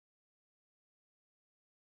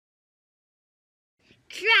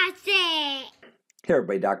Trust it! Hey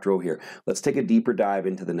everybody, Dr. O here. Let's take a deeper dive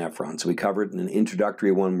into the nephron. So we covered an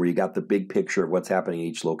introductory one where you got the big picture of what's happening at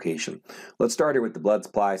each location. Let's start here with the blood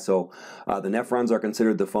supply. So the nephrons are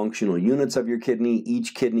considered the functional units of your kidney.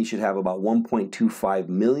 Each kidney should have about 1.25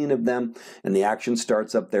 million of them, and the action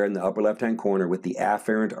starts up there in the upper left-hand corner with the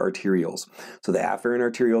afferent arterioles. So the afferent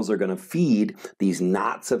arterioles are going to feed these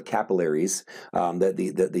knots of capillaries,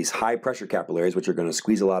 these high-pressure capillaries, which are going to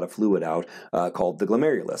squeeze a lot of fluid out, called the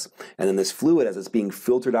glomerulus. And then this fluid, as it's being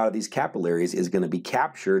filtered out of these capillaries, is going to be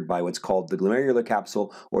captured by what's called the glomerular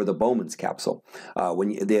capsule or the Bowman's capsule.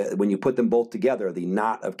 When you put them both together, the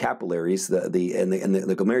knot of capillaries, the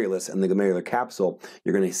glomerulus and the glomerular capsule,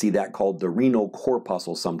 you're going to see that called the renal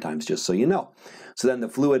corpuscle sometimes, just so you know. So then the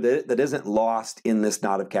fluid that isn't lost in this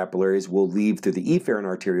knot of capillaries will leave through the efferent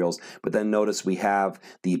arterioles, but then notice we have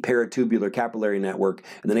the peritubular capillary network,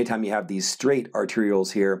 and then anytime you have these straight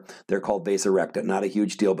arterioles here, they're called vasa recta. Not a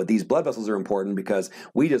huge deal, but these blood vessels are important because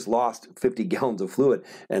we just lost 50 gallons of fluid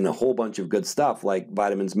and a whole bunch of good stuff like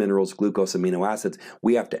vitamins, minerals, glucose, amino acids.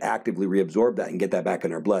 We have to actively reabsorb that and get that back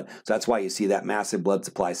in our blood. So that's why you see that massive blood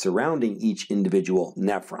supply surrounding each individual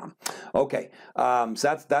nephron. Okay,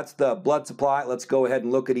 so that's the blood supply. Let's go ahead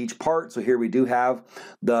and look at each part. So here we do have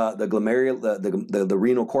the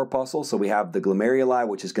renal corpuscle. So we have the glomeruli,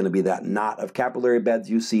 which is going to be that knot of capillary beds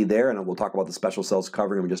you see there, and we'll talk about the special cells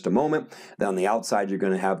covering them in just a moment. Then on the outside, you're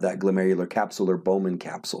going to have that glomerular capsule or Bowman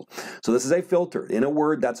capsule. So this is a filter. In a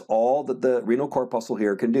word, that's all that the renal corpuscle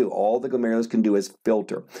here can do. All the glomerulus can do is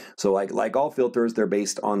filter. So like all filters, they're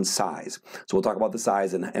based on size. So we'll talk about the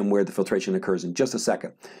size and where the filtration occurs in just a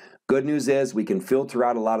second. Good news is we can filter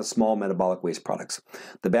out a lot of small metabolic waste products.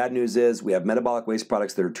 The bad news is we have metabolic waste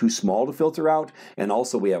products that are too small to filter out, and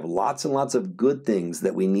also we have lots and lots of good things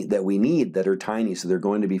that we need that are tiny, so they're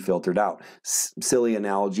going to be filtered out. Silly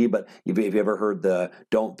analogy, but if you've ever heard the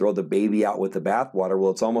don't throw the baby out with the bathwater,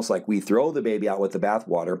 well, it's almost like we throw the baby out with the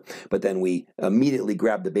bathwater, but then we immediately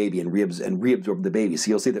grab the baby and reabsorb the baby. So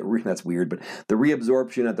you'll see that that's weird, but the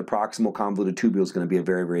reabsorption at the proximal convoluted tubule is going to be a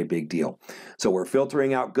very, very big deal. So we're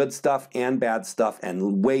filtering out good stuff and bad stuff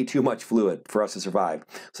and way too much fluid for us to survive.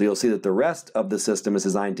 So you'll see that the rest of the system is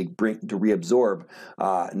designed to reabsorb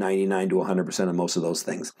 99 to 100% of most of those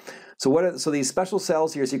things. So these special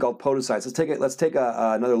cells here, called podocytes. Let's take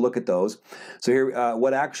another look at those. So here,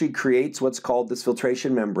 what actually creates what's called this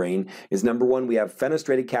filtration membrane is, number one, we have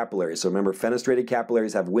fenestrated capillaries. So remember, fenestrated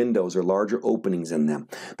capillaries have windows or larger openings in them.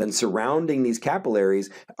 Then surrounding these capillaries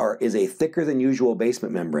is a thicker than usual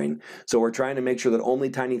basement membrane. So we're trying to make sure that only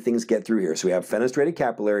tiny things get through here. So we have fenestrated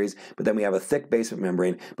capillaries, but then we have a thick basement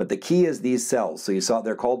membrane. But the key is these cells. So you saw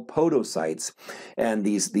they're called podocytes, and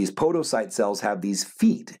these podocyte cells have these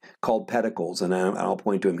feet called pedicles, and I'll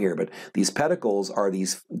point to them here. But these pedicles are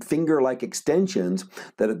these finger-like extensions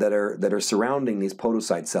that are surrounding these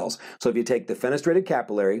podocyte cells. So if you take the fenestrated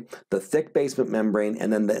capillary, the thick basement membrane,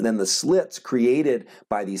 and then the slits created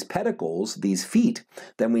by these pedicles, these feet,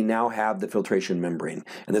 then we now have the filtration membrane.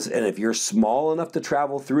 And if you're small enough to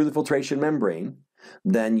travel through the filtration membrane,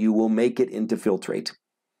 then you will make it into filtrate.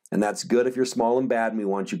 And that's good if you're small and bad and we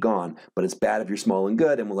want you gone, but it's bad if you're small and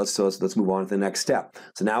good, and let's move on to the next step.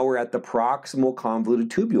 So now we're at the proximal convoluted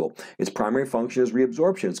tubule. Its primary function is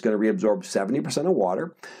reabsorption. It's going to reabsorb 70% of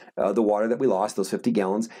water, the water that we lost, those 50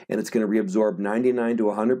 gallons, and it's going to reabsorb 99 to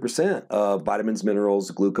 100% of vitamins,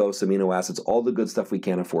 minerals, glucose, amino acids, all the good stuff we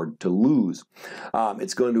can't afford to lose.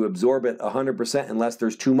 It's going to absorb it 100% unless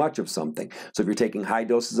there's too much of something. So if you're taking high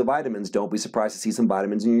doses of vitamins, don't be surprised to see some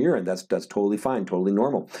vitamins in your urine. That's totally fine, totally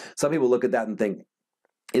normal. Some people look at that and think,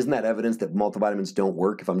 isn't that evidence that multivitamins don't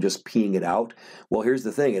work if I'm just peeing it out? Well, here's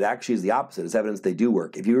the thing. It actually is the opposite. It's evidence they do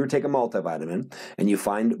work. If you were to take a multivitamin and you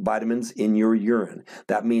find vitamins in your urine,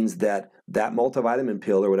 that means that multivitamin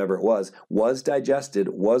pill or whatever it was digested,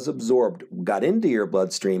 was absorbed, got into your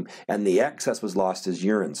bloodstream, and the excess was lost as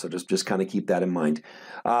urine. So just kind of keep that in mind.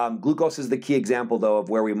 Glucose is the key example, though, of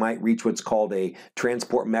where we might reach what's called a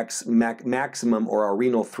transport maximum or a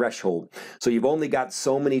renal threshold. So you've only got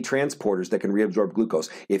so many transporters that can reabsorb glucose.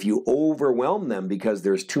 If you overwhelm them because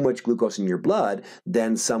there's too much glucose in your blood,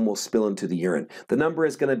 then some will spill into the urine. The number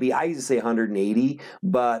is going to be, I used to say 180,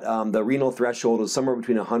 but the renal threshold is somewhere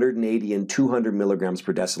between 180 and 200 milligrams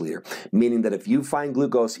per deciliter, meaning that if you find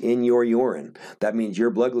glucose in your urine, that means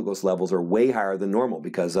your blood glucose levels are way higher than normal,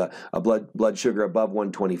 because a blood sugar above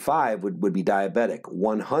 125 would be diabetic.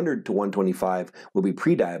 100 to 125 will be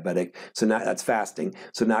pre-diabetic, so now that's fasting.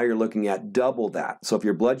 So now you're looking at double that. So if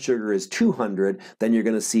your blood sugar is 200, then you're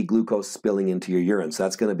going to see glucose spilling into your urine. So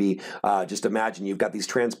that's going to be, just imagine you've got these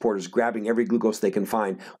transporters grabbing every glucose they can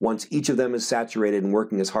find. Once each of them is saturated and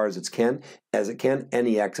working as hard as it can, as it can,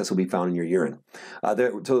 any excess will be found in your urine. So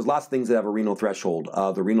there's lots of things that have a renal threshold.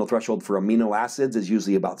 The renal threshold for amino acids is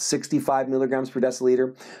usually about 65 milligrams per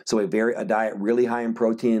deciliter. So a diet really high in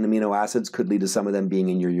protein and amino acids could lead to some of them being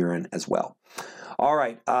in your urine as well. All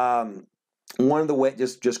right. One of the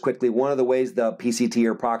ways, just quickly, one of the ways the PCT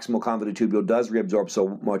or proximal convoluted tubule does reabsorb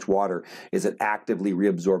so much water is it actively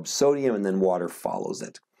reabsorbs sodium and then water follows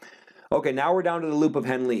it. Okay, now we're down to the loop of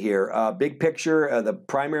Henle here. Big picture, the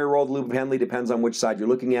primary role of the loop of Henle depends on which side you're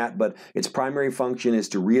looking at, but its primary function is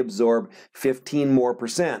to reabsorb 15% more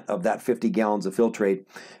of that 50 gallons of filtrate,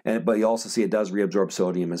 but you also see it does reabsorb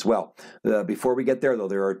sodium as well. Before we get there, though,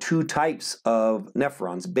 there are two types of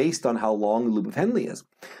nephrons based on how long the loop of Henle is.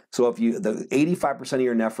 So if the 85% of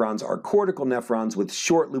your nephrons are cortical nephrons with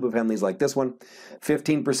short loop of Henles like this one,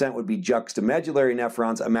 15% would be juxtamedullary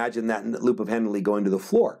nephrons. Imagine that loop of Henle going to the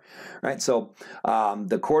floor. Right, so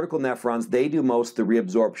the cortical nephrons, they do most of the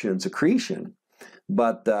reabsorption and secretion,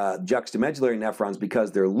 but the juxtamedullary nephrons,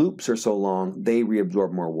 because their loops are so long, they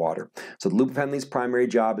reabsorb more water. So the loop of Henle's primary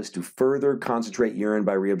job is to further concentrate urine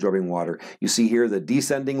by reabsorbing water. You see here the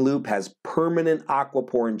descending loop has permanent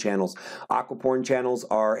aquaporin channels. Aquaporin channels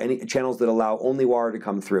are any channels that allow only water to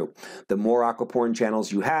come through. The more aquaporin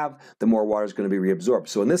channels you have, the more water is going to be reabsorbed.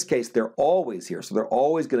 So in this case, they're always here. So they're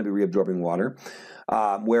always going to be reabsorbing water.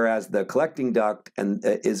 Whereas the collecting duct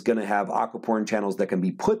is going to have aquaporin channels that can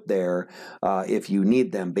be put there if you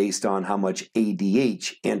need them based on how much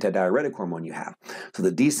ADH, antidiuretic hormone, you have. So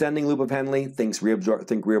the descending loop of Henle think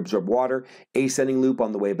reabsorb water. Ascending loop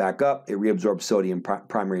on the way back up, it reabsorbs sodium,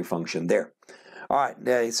 primary function there. All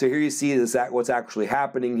right, so here you see what's actually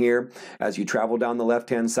happening here. As you travel down the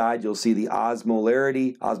left-hand side, you'll see the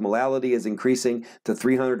osmolality is increasing to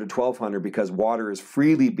 300 to 1200 because water is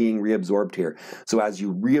freely being reabsorbed here. So as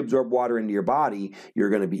you reabsorb water into your body, you're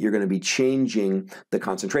going to be changing the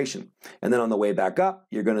concentration. And then on the way back up,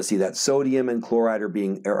 you're going to see that sodium and chloride are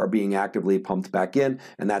being actively pumped back in,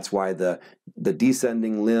 and that's why the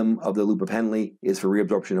descending limb of the loop of Henle is for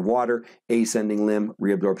reabsorption of water, ascending limb,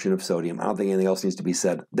 reabsorption of sodium. I don't think anything else needs to be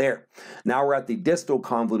said there. Now we're at the distal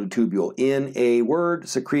convoluted tubule. In a word,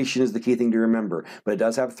 secretion is the key thing to remember, but it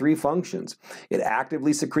does have three functions. It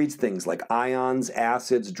actively secretes things like ions,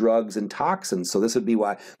 acids, drugs, and toxins. So this would be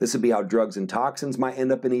how drugs and toxins might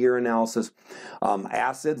end up in a urinalysis.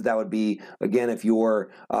 Acids, that would be, again, if your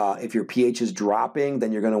pH is dropping,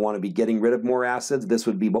 then you're going to want to be getting rid of more acids. This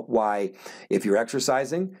would be why if you're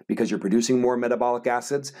exercising, because you're producing more metabolic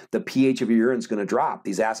acids, the pH of your urine is going to drop.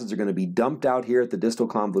 These acids are going to be dumped out here at the distal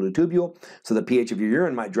convoluted tubule, so the pH of your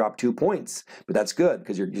urine might drop 2 points, but that's good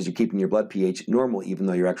because you're keeping your blood pH normal even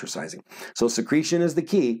though you're exercising. So secretion is the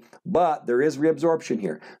key, but there is reabsorption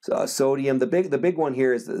here. So, sodium, the big one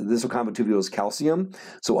here is the distal convoluted tubule is calcium.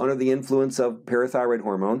 So under the influence of parathyroid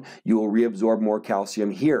hormone, you will reabsorb more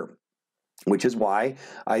calcium here. Which is why,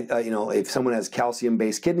 if someone has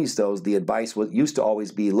calcium-based kidney stones, the advice used to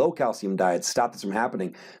always be low calcium diets, stop this from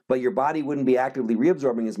happening. But your body wouldn't be actively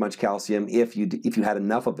reabsorbing as much calcium if you had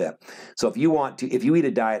enough of it. So if you eat a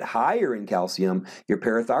diet higher in calcium, your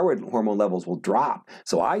parathyroid hormone levels will drop.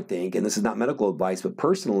 So I think, and this is not medical advice, but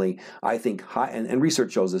personally, I think and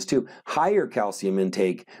research shows this too, higher calcium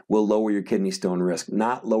intake will lower your kidney stone risk,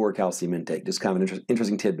 not lower calcium intake. Just kind of an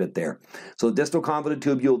interesting tidbit there. So the distal convoluted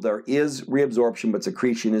tubule, there is reabsorption, but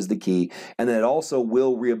secretion is the key. And then it also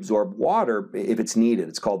will reabsorb water if it's needed.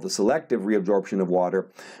 It's called the selective reabsorption of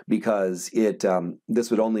water because this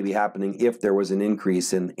would only be happening if there was an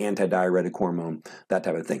increase in antidiuretic hormone, that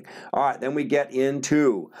type of thing. All right, then we get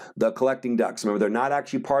into the collecting ducts. Remember, they're not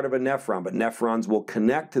actually part of a nephron, but nephrons will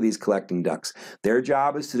connect to these collecting ducts. Their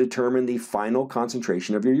job is to determine the final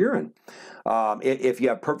concentration of your urine. If you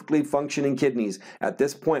have perfectly functioning kidneys, at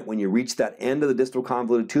this point, when you reach that end of the distal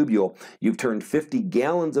convoluted tubule, you've turned 50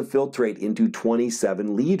 gallons of filtrate into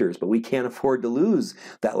 27 liters, but we can't afford to lose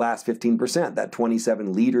that last 15%, that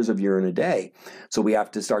 27 liters of urine a day. So we have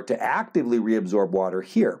to start to actively reabsorb water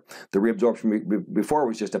here. The reabsorption before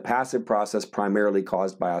was just a passive process primarily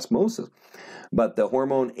caused by osmosis. But the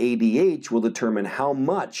hormone ADH will determine how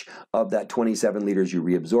much of that 27 liters you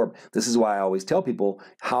reabsorb. This is why I always tell people,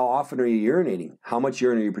 how often are you urinating? How much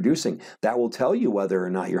urine are you producing? That will tell you whether or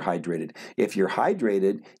not you're hydrated. If you're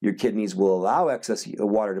hydrated, your kidneys will allow excess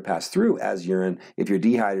water to pass through as urine. If you're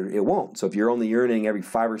dehydrated, it won't. So if you're only urinating every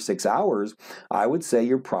 5 or 6 hours, I would say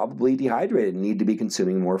you're probably dehydrated and need to be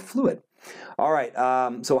consuming more fluid. All right,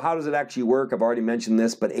 so how does it actually work? I've already mentioned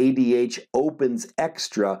this, but ADH opens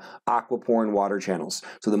extra aquaporin water channels.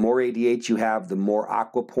 So the more ADH you have, the more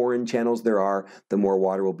aquaporin channels there are, the more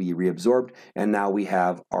water will be reabsorbed. And now we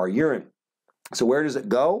have our urine. So where does it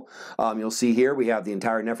go? You'll see here we have the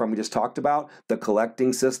entire nephron we just talked about, the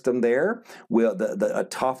collecting system there. A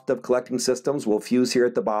tuft of collecting systems will fuse here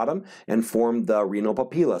at the bottom and form the renal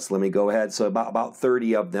papilla. So let me go ahead. So about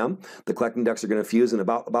 30 of them. The collecting ducts are going to fuse, and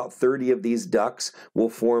about 30 of these ducts will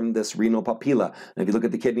form this renal papilla. And if you look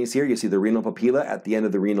at the kidneys here, you see the renal papilla at the end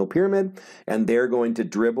of the renal pyramid, and they're going to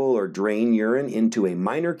dribble or drain urine into a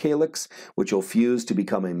minor calyx, which will fuse to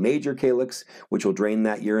become a major calyx, which will drain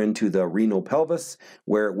that urine to the renal pelvis,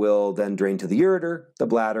 where it will then drain to the ureter, the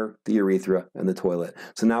bladder, the urethra, and the toilet.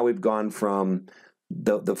 So now we've gone from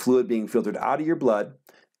the fluid being filtered out of your blood,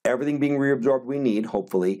 everything being reabsorbed we need,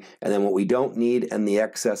 hopefully, and then what we don't need and the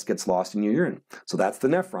excess gets lost in your urine. So that's the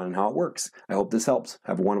nephron and how it works. I hope this helps.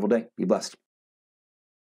 Have a wonderful day. Be blessed.